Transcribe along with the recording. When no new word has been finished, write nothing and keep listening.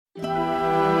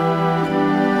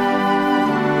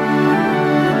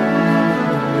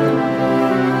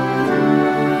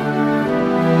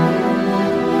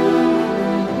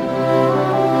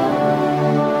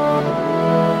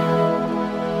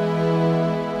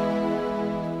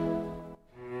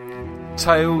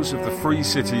Tales of the Free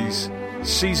Cities,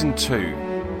 Season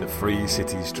 2, The Free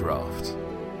Cities Draft.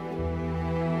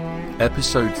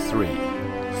 Episode 3,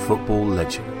 Football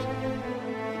Legend.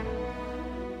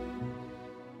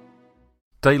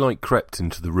 Daylight crept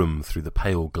into the room through the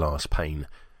pale glass pane,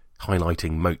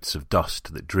 highlighting motes of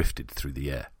dust that drifted through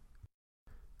the air.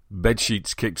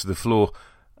 Bedsheets kicked to the floor.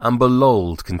 Amber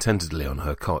lolled contentedly on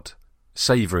her cot,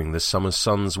 savouring the summer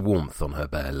sun's warmth on her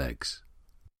bare legs.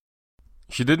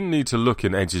 She didn't need to look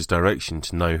in Edge's direction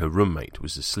to know her roommate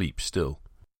was asleep still.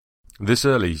 This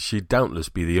early, she'd doubtless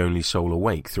be the only soul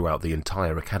awake throughout the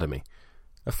entire academy,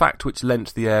 a fact which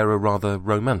lent the air a rather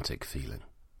romantic feeling.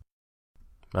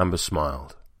 Amber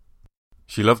smiled.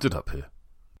 She loved it up here.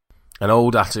 An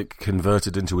old attic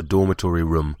converted into a dormitory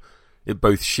room, it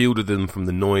both shielded them from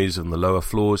the noise on the lower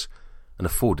floors and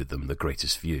afforded them the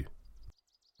greatest view.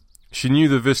 She knew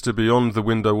the vista beyond the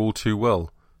window all too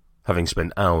well, having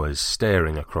spent hours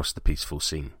staring across the peaceful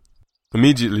scene.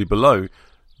 Immediately below,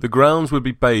 the grounds would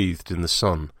be bathed in the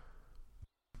sun,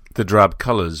 the drab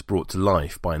colours brought to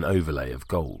life by an overlay of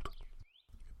gold.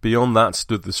 Beyond that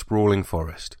stood the sprawling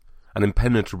forest, an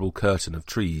impenetrable curtain of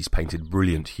trees painted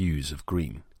brilliant hues of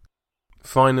green.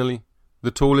 Finally,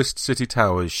 the tallest city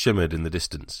towers shimmered in the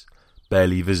distance,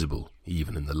 barely visible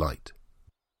even in the light.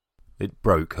 It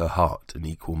broke her heart in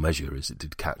equal measure as it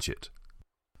did catch it.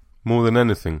 More than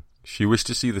anything, she wished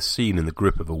to see the scene in the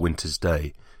grip of a winter's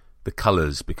day, the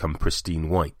colours become pristine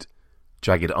white,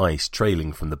 jagged ice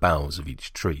trailing from the boughs of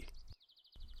each tree.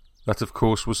 That, of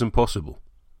course, was impossible.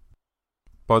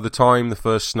 By the time the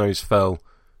first snows fell,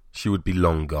 she would be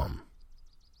long gone.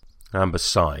 Amber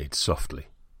sighed softly,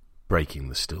 breaking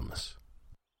the stillness.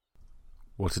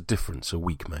 What a difference a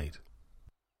week made.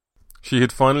 She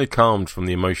had finally calmed from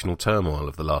the emotional turmoil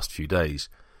of the last few days,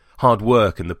 hard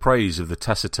work and the praise of the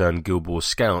taciturn Gilboa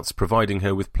scouts providing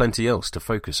her with plenty else to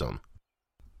focus on.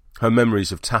 Her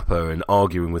memories of Tapper and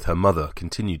arguing with her mother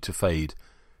continued to fade,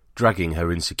 dragging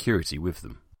her insecurity with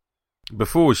them.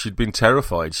 Before, she'd been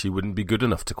terrified she wouldn't be good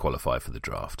enough to qualify for the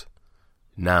draft.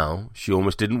 Now, she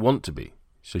almost didn't want to be,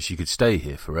 so she could stay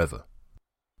here forever.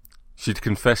 She'd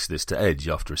confessed this to Edge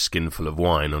after a skinful of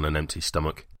wine on an empty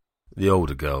stomach. The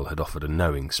older girl had offered a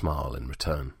knowing smile in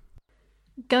return.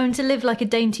 Going to live like a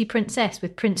dainty princess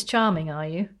with Prince Charming, are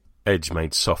you? Edge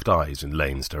made soft eyes in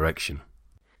Lane's direction.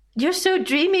 You're so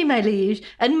dreamy, my liege,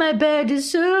 and my bed is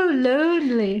so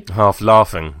lonely. Half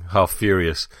laughing, half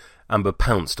furious, Amber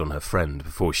pounced on her friend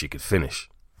before she could finish.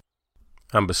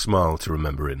 Amber smiled to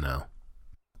remember it now.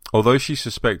 Although she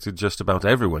suspected just about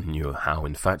everyone knew how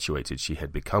infatuated she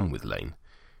had become with Lane,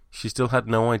 she still had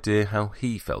no idea how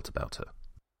he felt about her.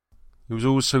 He was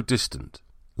always so distant,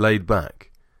 laid back,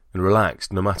 and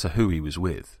relaxed no matter who he was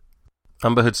with.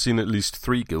 Amber had seen at least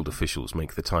 3 guild officials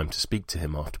make the time to speak to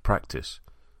him after practice,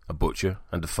 a butcher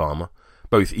and a farmer,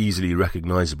 both easily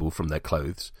recognisable from their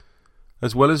clothes,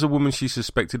 as well as a woman she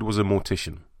suspected was a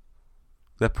mortician.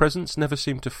 Their presence never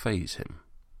seemed to faze him.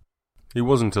 He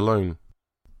wasn't alone.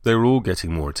 They were all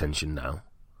getting more attention now.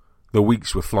 The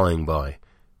weeks were flying by,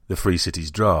 the Free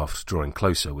Cities draft drawing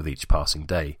closer with each passing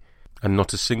day, and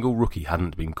not a single rookie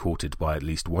hadn't been courted by at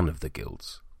least one of the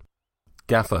guilds.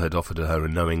 Gaffer had offered her a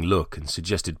knowing look and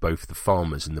suggested both the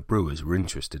farmers and the brewers were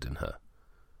interested in her,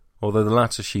 although the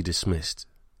latter she dismissed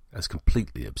as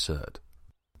completely absurd.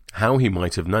 How he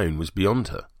might have known was beyond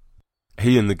her.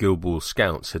 He and the Gilboa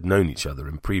scouts had known each other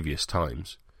in previous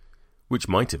times, which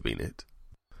might have been it.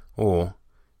 Or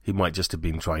he might just have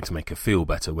been trying to make her feel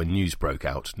better when news broke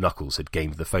out Knuckles had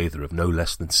gained the favour of no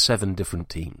less than 7 different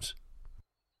teams.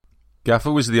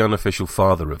 Gaffer was the unofficial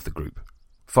father of the group,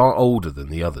 far older than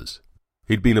the others.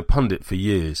 He'd been a pundit for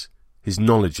years, his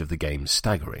knowledge of the game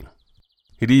staggering.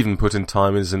 He'd even put in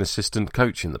time as an assistant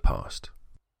coach in the past.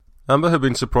 Amber had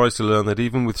been surprised to learn that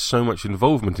even with so much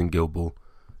involvement in Gilboa,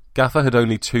 Gaffer had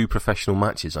only 2 professional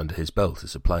matches under his belt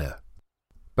as a player,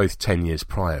 both 10 years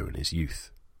prior in his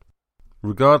youth.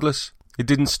 Regardless, it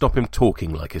didn't stop him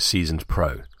talking like a seasoned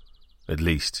pro, at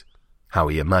least, how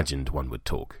he imagined one would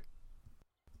talk.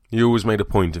 He always made a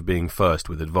point of being first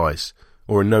with advice,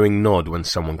 or a knowing nod when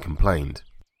someone complained,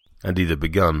 and either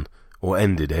begun or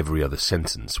ended every other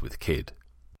sentence with kid.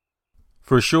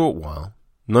 For a short while,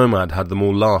 Nomad had them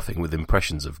all laughing with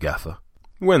impressions of Gaffer,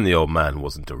 when the old man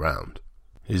wasn't around,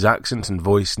 his accent and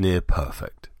voice near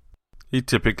perfect. He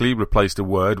typically replaced a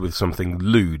word with something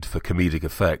lewd for comedic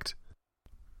effect.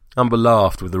 Amber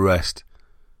laughed with the rest,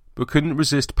 but couldn't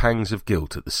resist pangs of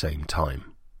guilt at the same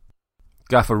time.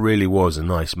 Gaffer really was a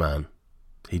nice man.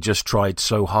 He just tried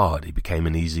so hard he became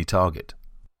an easy target.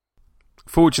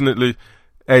 Fortunately,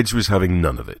 Edge was having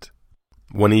none of it.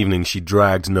 One evening she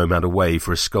dragged Nomad away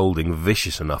for a scolding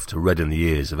vicious enough to redden the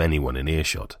ears of anyone in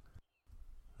earshot.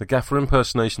 The gaffer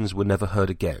impersonations were never heard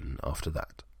again after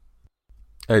that.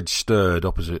 Edge stirred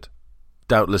opposite,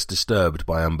 doubtless disturbed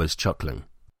by Amber's chuckling.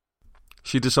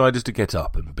 She decided to get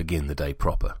up and begin the day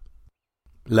proper.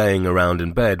 Laying around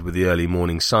in bed with the early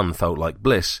morning sun felt like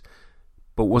bliss,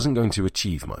 but wasn't going to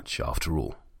achieve much after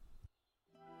all.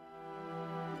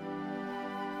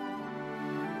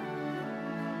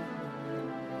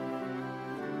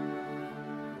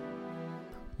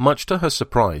 Much to her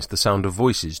surprise, the sound of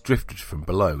voices drifted from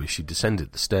below as she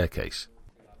descended the staircase.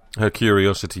 Her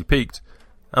curiosity piqued,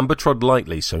 Amber trod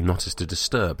lightly so not as to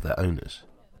disturb their owners.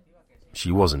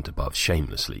 She wasn't above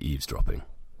shamelessly eavesdropping.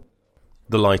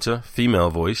 The lighter,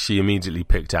 female voice she immediately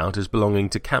picked out as belonging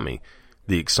to Cammy,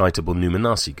 the excitable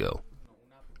Numenasi girl.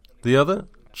 The other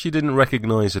she didn't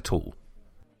recognise at all.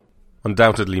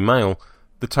 Undoubtedly male,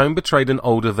 the tone betrayed an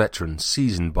older veteran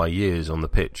seasoned by years on the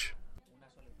pitch.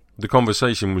 The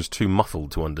conversation was too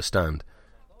muffled to understand,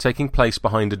 taking place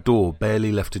behind a door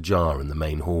barely left ajar in the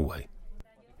main hallway,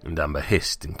 and Amber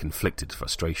hissed in conflicted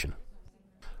frustration.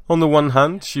 On the one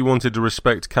hand, she wanted to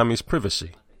respect Cammy's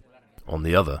privacy. On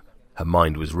the other, her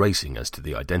mind was racing as to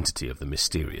the identity of the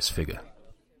mysterious figure.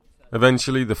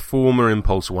 Eventually, the former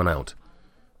impulse won out,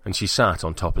 and she sat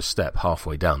on top a step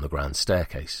halfway down the grand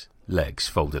staircase, legs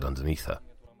folded underneath her.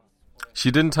 She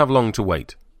didn't have long to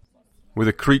wait. With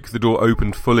a creak, the door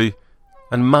opened fully,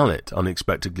 and Mallet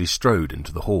unexpectedly strode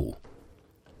into the hall.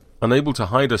 Unable to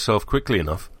hide herself quickly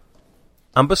enough,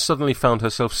 Amber suddenly found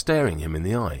herself staring him in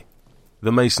the eye,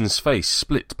 the mason's face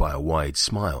split by a wide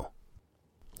smile.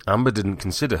 Amber didn't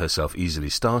consider herself easily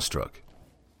starstruck.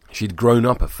 She'd grown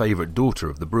up a favourite daughter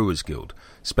of the Brewers Guild,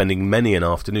 spending many an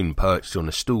afternoon perched on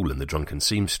a stool in the Drunken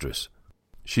Seamstress.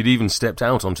 She'd even stepped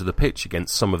out onto the pitch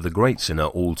against some of the greats in her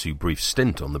all-too-brief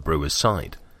stint on the Brewers'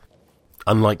 side.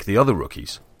 Unlike the other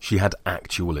rookies, she had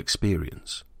actual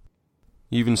experience.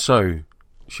 Even so,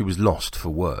 she was lost for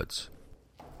words.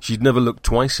 She'd never looked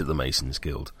twice at the Masons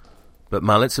Guild, but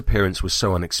Mallet's appearance was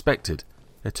so unexpected,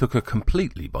 it took her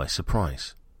completely by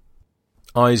surprise.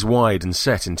 Eyes wide and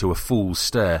set into a fool's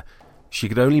stare, she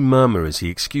could only murmur as he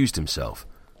excused himself,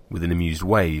 with an amused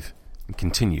wave, and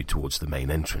continued towards the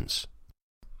main entrance.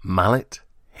 Mallet?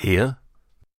 Here?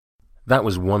 That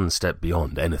was one step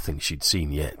beyond anything she'd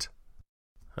seen yet,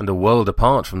 and a world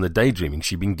apart from the daydreaming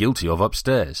she'd been guilty of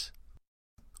upstairs.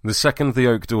 The second the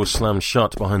oak door slammed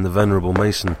shut behind the venerable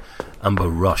mason, Amber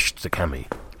rushed to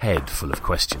Cammy, head full of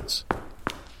questions.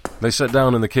 They sat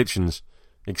down in the kitchens,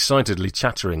 excitedly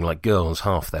chattering like girls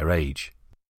half their age.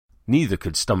 Neither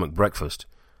could stomach breakfast.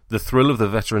 The thrill of the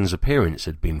veteran's appearance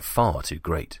had been far too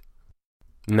great.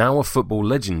 Now a football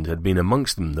legend had been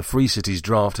amongst them, the Free Cities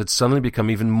draft had suddenly become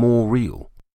even more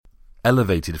real,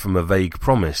 elevated from a vague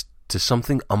promise to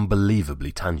something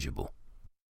unbelievably tangible.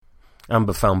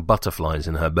 Amber found butterflies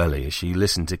in her belly as she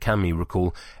listened to Cammy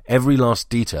recall every last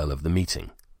detail of the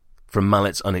meeting, from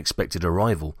Mallet's unexpected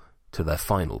arrival to their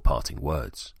final parting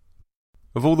words.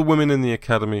 Of all the women in the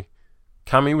academy,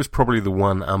 Cammy was probably the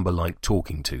one Amber liked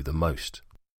talking to the most.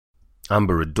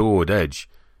 Amber adored Edge,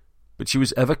 but she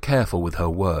was ever careful with her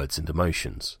words and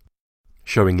emotions,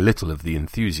 showing little of the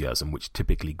enthusiasm which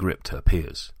typically gripped her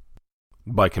peers.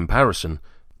 By comparison,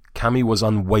 Cammy was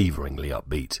unwaveringly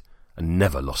upbeat and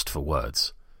never lost for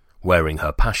words, wearing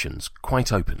her passions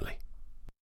quite openly.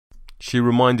 She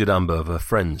reminded Amber of her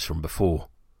friends from before,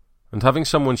 and having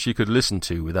someone she could listen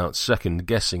to without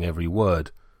second-guessing every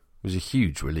word was a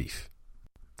huge relief.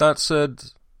 That said,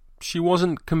 she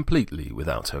wasn't completely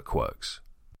without her quirks.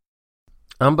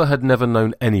 Amber had never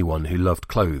known anyone who loved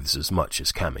clothes as much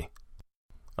as Cammy.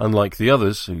 Unlike the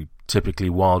others, who typically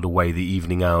whiled away the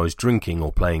evening hours drinking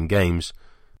or playing games,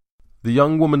 the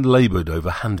young woman laboured over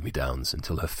hand-me-downs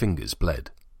until her fingers bled.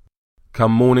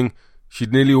 Come morning,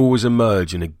 she'd nearly always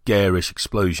emerge in a garish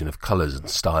explosion of colours and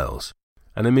styles,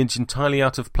 an image entirely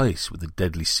out of place with the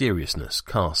deadly seriousness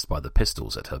cast by the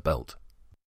pistols at her belt.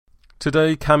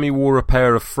 Today, Cammy wore a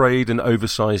pair of frayed and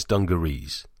oversized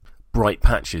dungarees, bright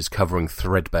patches covering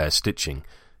threadbare stitching,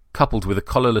 coupled with a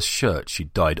collarless shirt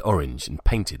she'd dyed orange and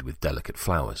painted with delicate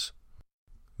flowers.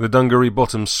 The dungaree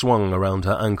bottoms swung around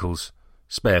her ankles,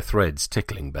 spare threads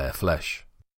tickling bare flesh.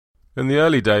 In the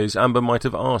early days, Amber might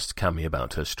have asked Cammy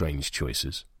about her strange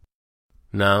choices.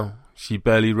 Now, she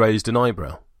barely raised an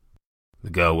eyebrow. The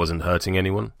girl wasn't hurting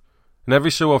anyone, and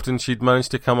every so often she'd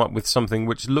managed to come up with something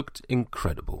which looked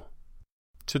incredible.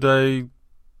 Today,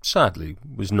 sadly,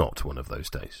 was not one of those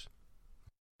days.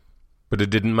 But it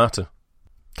didn't matter.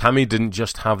 Cammy didn't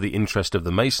just have the interest of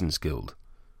the Masons Guild.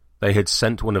 They had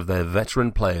sent one of their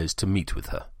veteran players to meet with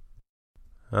her.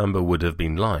 Amber would have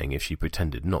been lying if she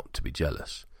pretended not to be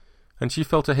jealous, and she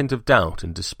felt a hint of doubt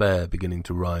and despair beginning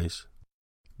to rise.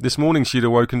 This morning she'd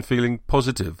awoken feeling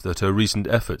positive that her recent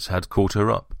efforts had caught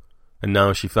her up, and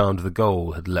now she found the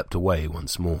goal had leapt away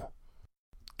once more.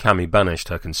 Cammy banished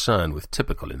her concern with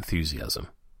typical enthusiasm.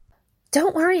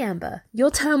 Don't worry, Amber.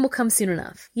 Your turn will come soon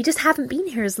enough. You just haven't been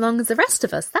here as long as the rest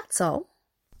of us, that's all.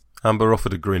 Amber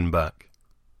offered a grin back.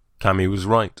 Cammy was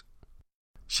right.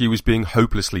 She was being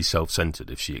hopelessly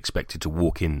self-centred if she expected to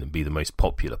walk in and be the most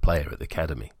popular player at the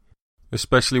academy,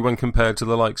 especially when compared to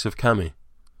the likes of Cammy,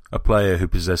 a player who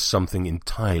possessed something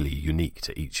entirely unique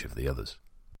to each of the others.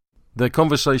 Their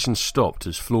conversation stopped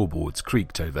as floorboards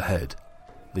creaked overhead,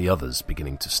 the others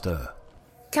beginning to stir.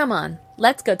 Come on,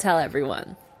 let's go tell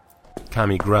everyone.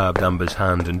 Cammy grabbed Amber's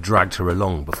hand and dragged her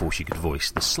along before she could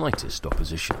voice the slightest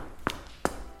opposition.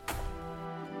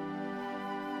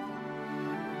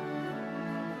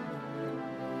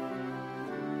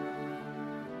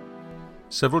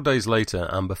 Several days later,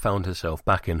 Amber found herself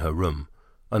back in her room,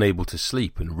 unable to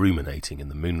sleep and ruminating in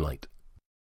the moonlight.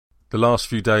 The last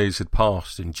few days had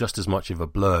passed in just as much of a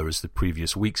blur as the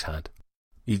previous weeks had.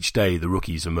 Each day the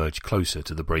rookies emerged closer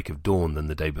to the break of dawn than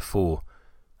the day before,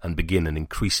 and begin an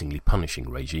increasingly punishing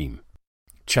regime,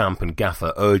 Champ and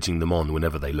Gaffer urging them on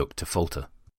whenever they looked to falter.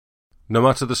 No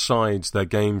matter the sides, their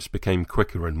games became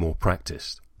quicker and more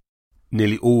practiced,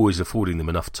 nearly always affording them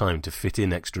enough time to fit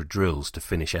in extra drills to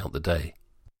finish out the day.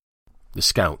 The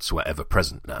scouts were ever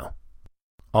present now,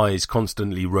 eyes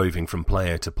constantly roving from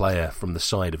player to player from the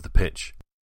side of the pitch.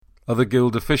 Other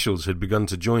guild officials had begun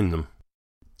to join them,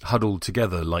 huddled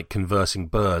together like conversing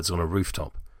birds on a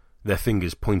rooftop, their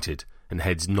fingers pointed and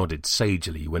heads nodded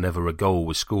sagely whenever a goal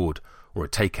was scored or a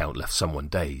takeout left someone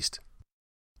dazed.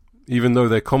 Even though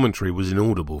their commentary was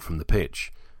inaudible from the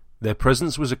pitch, their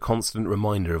presence was a constant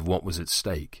reminder of what was at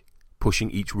stake, pushing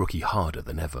each rookie harder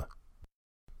than ever.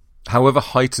 However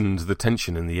heightened the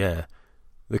tension in the air,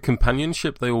 the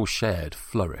companionship they all shared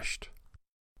flourished.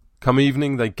 Come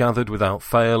evening they gathered without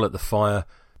fail at the fire,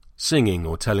 singing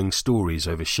or telling stories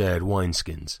over shared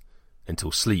wineskins,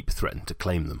 until sleep threatened to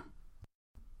claim them.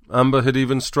 Amber had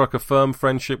even struck a firm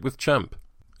friendship with Champ,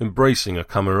 embracing a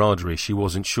camaraderie she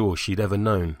wasn't sure she'd ever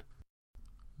known,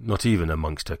 not even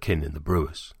amongst her kin in the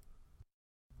Brewers.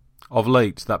 Of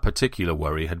late, that particular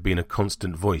worry had been a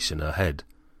constant voice in her head,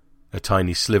 a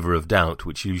tiny sliver of doubt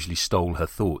which usually stole her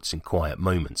thoughts in quiet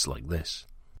moments like this.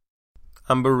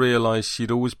 Amber realised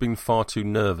she'd always been far too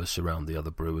nervous around the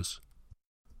other Brewers,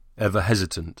 ever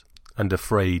hesitant and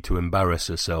afraid to embarrass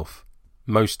herself.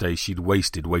 Most days she'd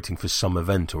wasted waiting for some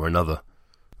event or another,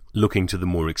 looking to the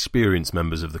more experienced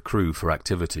members of the crew for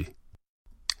activity.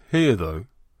 Here, though,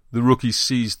 the rookies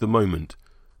seized the moment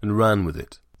and ran with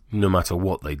it, no matter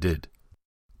what they did.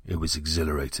 It was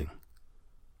exhilarating,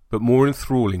 but more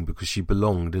enthralling because she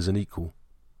belonged as an equal.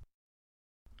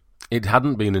 It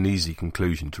hadn't been an easy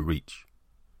conclusion to reach.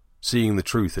 Seeing the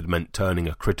truth had meant turning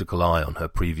a critical eye on her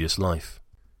previous life,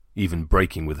 even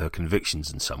breaking with her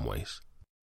convictions in some ways.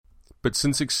 But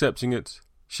since accepting it,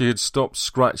 she had stopped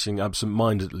scratching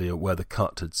absent-mindedly at where the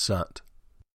cut had sat.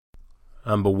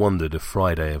 Amber wondered if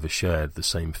Friday ever shared the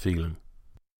same feeling.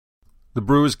 The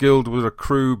Brewers Guild were a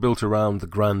crew built around the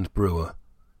Grand Brewer,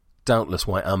 doubtless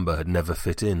why Amber had never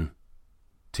fit in.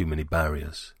 Too many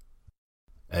barriers.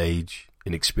 Age,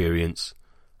 inexperience,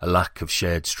 a lack of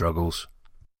shared struggles.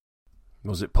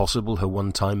 Was it possible her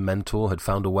one-time mentor had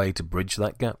found a way to bridge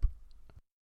that gap?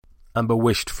 Amber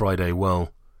wished Friday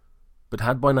well, but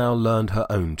had by now learned her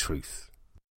own truth.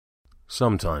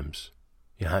 Sometimes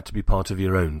you had to be part of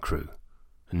your own crew,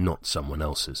 and not someone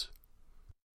else's.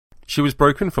 She was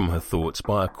broken from her thoughts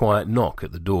by a quiet knock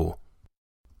at the door.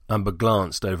 Amber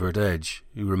glanced over at Edge,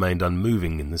 who remained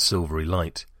unmoving in the silvery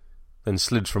light, then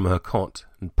slid from her cot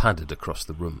and padded across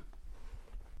the room.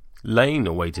 Lane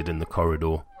awaited in the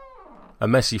corridor, a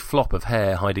messy flop of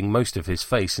hair hiding most of his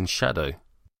face in shadow.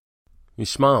 He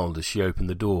smiled as she opened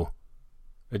the door,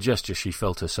 a gesture she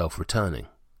felt herself returning.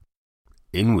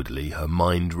 Inwardly, her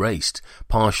mind raced,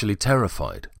 partially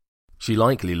terrified. She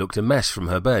likely looked a mess from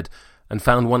her bed, and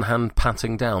found one hand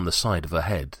patting down the side of her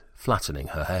head, flattening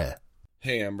her hair.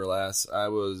 Hey, Amber Lass, I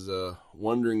was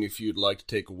wondering if you'd like to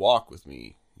take a walk with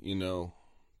me,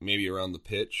 maybe around the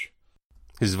pitch.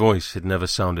 His voice had never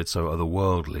sounded so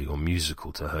otherworldly or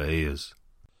musical to her ears.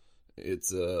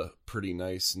 It's a pretty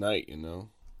nice night,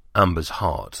 Amber's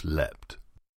heart leapt.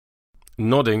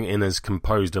 Nodding in as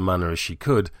composed a manner as she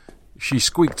could, she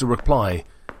squeaked a reply,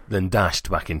 then dashed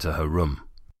back into her room.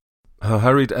 Her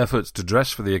hurried efforts to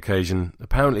dress for the occasion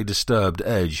apparently disturbed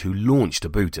Edge, who launched a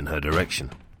boot in her direction.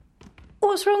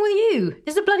 What's wrong with you?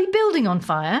 Is the bloody building on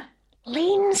fire?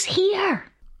 Lane's here.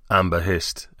 Amber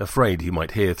hissed, afraid he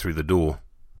might hear through the door.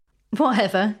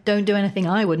 Whatever, don't do anything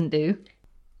I wouldn't do.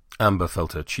 Amber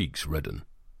felt her cheeks redden.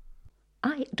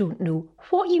 I don't know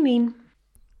what you mean.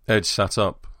 Edge sat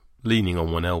up, leaning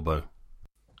on one elbow.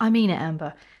 I mean it,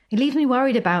 Amber. It leaves me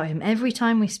worried about him every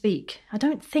time we speak. I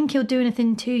don't think he'll do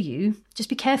anything to you. Just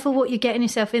be careful what you're getting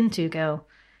yourself into, girl.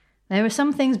 There are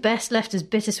some things best left as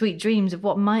bittersweet dreams of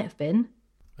what might have been.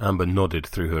 Amber nodded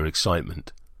through her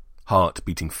excitement, heart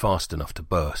beating fast enough to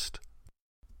burst.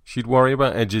 She'd worry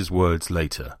about Edge's words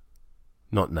later.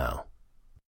 Not now.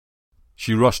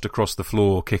 She rushed across the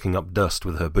floor, kicking up dust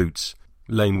with her boots.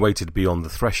 Lane waited beyond the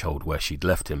threshold where she'd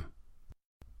left him.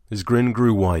 His grin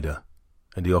grew wider,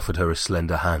 and he offered her a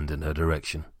slender hand in her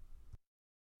direction.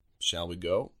 Shall we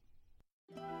go?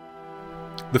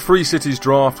 The Free Cities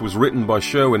draft was written by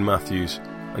Sherwin Matthews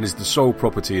and is the sole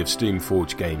property of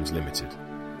Steamforge Games Limited.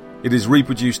 It is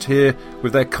reproduced here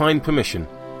with their kind permission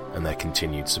and their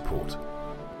continued support.